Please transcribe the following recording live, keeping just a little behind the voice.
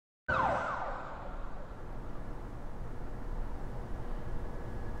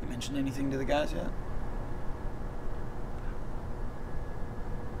Mention anything to the guys yet?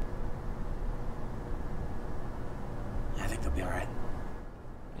 Yeah, I think they'll be all right.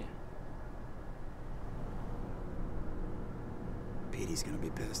 Yeah. Petey's gonna be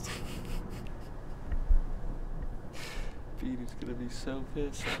pissed. Petey's gonna be so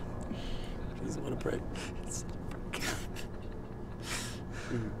pissed. He's what a prick.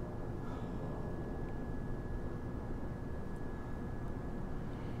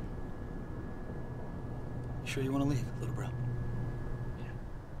 You sure you want to leave, little bro? Yeah.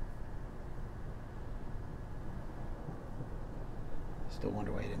 Still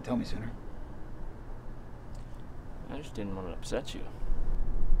wonder why you didn't tell me sooner. I just didn't want to upset you.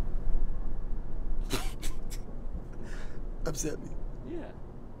 Upset me. Yeah.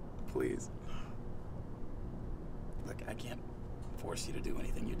 Please. Look, I can't force you to do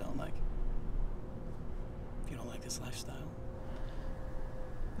anything you don't like. If you don't like this lifestyle,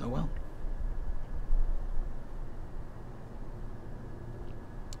 oh well.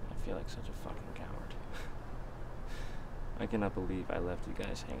 I feel like such a fucking coward. I cannot believe I left you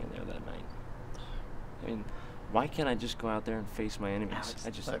guys hanging there that night. I mean, why can't I just go out there and face my enemies?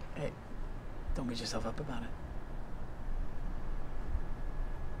 Alex, look, hey, don't beat yourself up about it.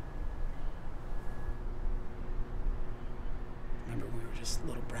 Remember, we were just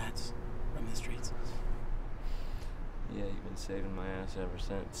little brats roaming the streets. Yeah, you've been saving my ass ever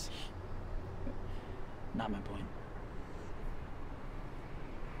since. Not my point.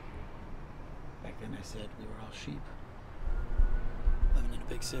 Back then I said we were all sheep. Living in a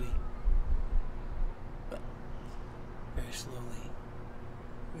big city. But very slowly,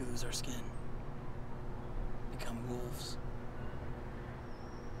 we lose our skin. Become wolves.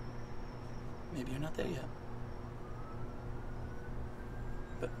 Maybe you're not there yet.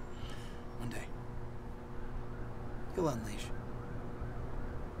 But one day, you'll unleash.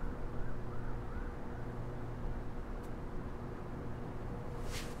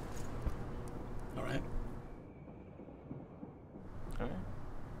 All right? All right.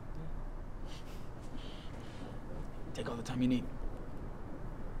 Take all the time you need.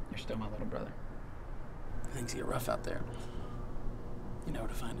 You're still my little brother. If things get rough out there, you know where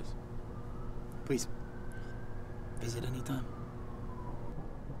to find us. Please, visit anytime.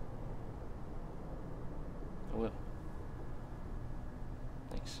 I will.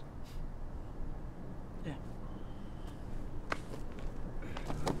 Thanks. Yeah.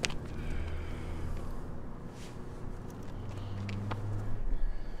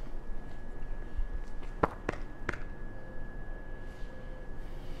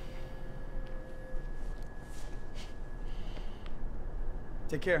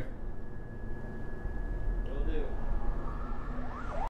 Take care.